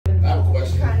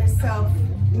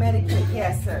medicate,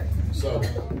 yes, sir. So,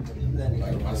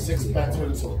 like my six-pack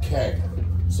turned into a keg.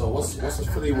 So what's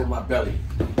affiliated with my belly?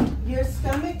 Your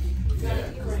stomach? Yeah,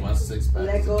 because my six-pack.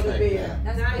 Let go to beer.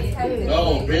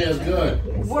 No, beer is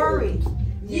good. Worry.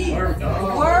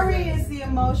 Oh. Worry is the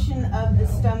emotion of the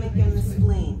stomach and the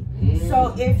spleen.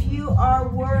 So if you are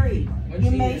worried,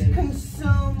 you may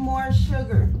consume more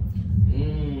sugar.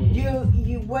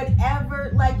 You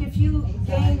whatever, like if you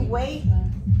gain weight,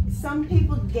 some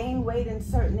people gain weight in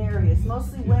certain areas.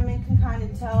 Mostly women can kind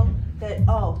of tell that,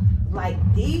 oh, like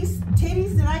these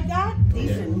titties that I got,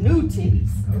 these are new titties.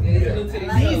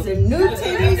 These are new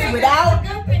titties without,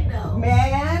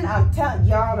 man, I'm telling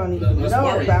y'all don't even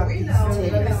know about these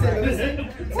titties.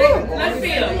 Let's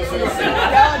feel.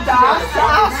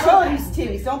 I'll show these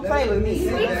titties. Don't play with me.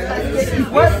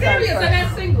 We're serious. I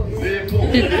got single.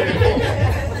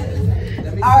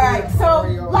 All right, so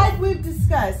like we've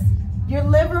discussed, your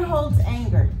liver holds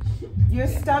anger, your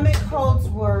stomach holds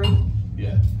worry,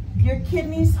 your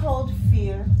kidneys hold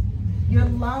fear, your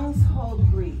lungs hold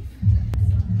grief,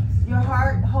 your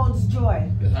heart holds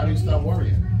joy. How do you stop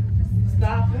worrying?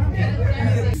 Stop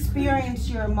worrying. Experience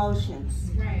your emotions.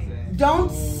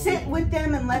 Don't sit with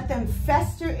them and let them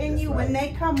fester in you. When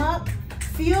they come up,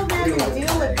 feel them and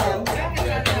deal with them,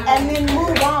 and then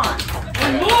move on.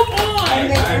 And move on. And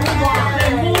then move on.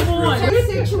 And move on. Your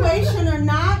situation or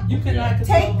not,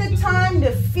 take the time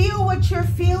to feel what you're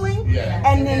feeling,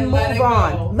 and then move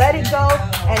on. Let it go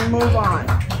and move on.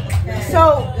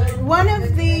 So one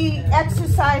of the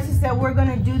exercises that we're going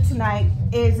to do tonight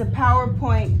is a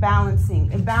PowerPoint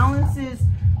balancing. It balances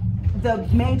the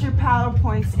major power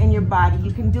points in your body.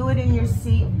 You can do it in your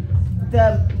seat.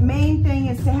 The main thing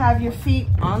is to have your feet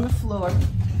on the floor.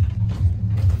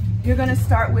 You're going to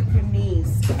start with your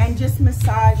knees and just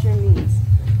massage your knees.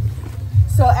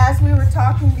 So as we were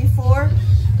talking before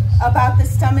about the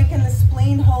stomach and the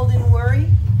spleen holding worry,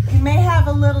 you may have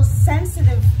a little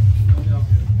sensitive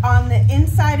on the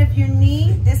inside of your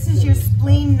knee. This is your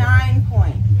spleen 9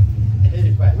 point.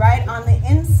 Right on the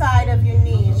inside of your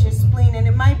knee is your spleen, and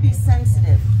it might be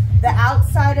sensitive. The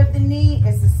outside of the knee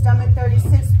is the stomach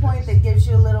 36 point that gives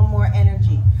you a little more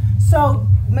energy. So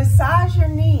massage your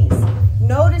knees.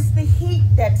 Notice the heat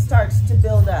that starts to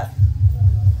build up.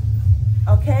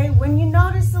 Okay, when you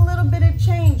notice a little bit of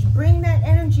change, bring that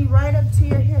energy right up to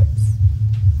your hips.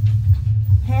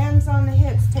 Hands on the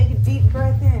hips. Take a deep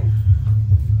breath in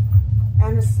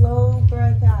and a slow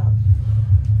breath out.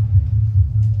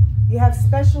 You have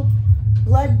special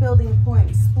blood building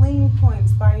points, spleen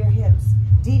points by your hips.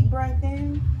 Deep breath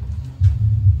in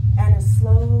and a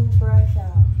slow breath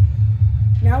out.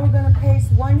 Now we're going to place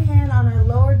one hand on our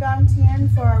lower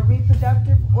dantian for our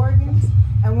reproductive organs,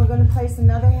 and we're going to place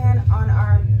another hand on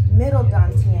our middle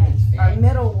dantian, our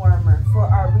middle warmer, for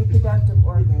our reproductive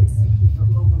organs.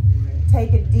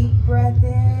 Take a deep breath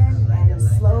in and a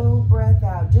slow breath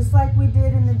out, just like we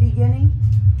did in the beginning.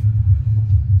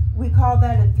 We call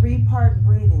that a 3-part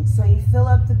breathing. So you fill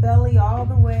up the belly all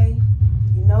the way,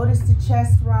 you notice the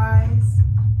chest rise,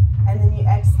 and then you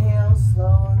exhale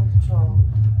slow and controlled.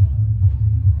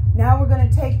 Now we're going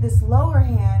to take this lower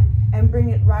hand and bring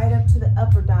it right up to the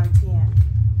upper dantian.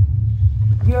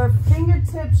 Your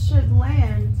fingertips should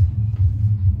land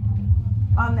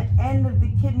on the end of the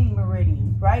kidney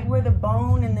meridian, right where the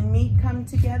bone and the meat come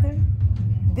together.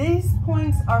 These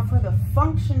points are for the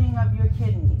functioning of your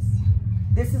kidneys.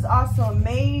 This is also a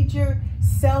major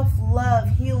self-love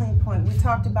healing point. We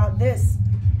talked about this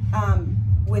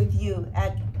with you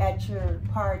at your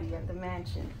party at the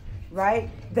mansion, right?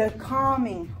 The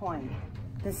calming point.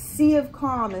 The sea of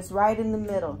calm is right in the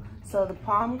middle. So the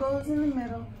palm goes in the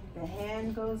middle, the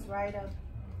hand goes right up.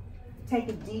 Take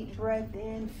a deep breath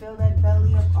in, fill that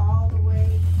belly up all the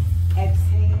way.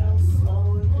 Exhale,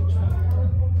 slow and controlled.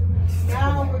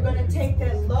 Now we're going to take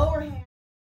that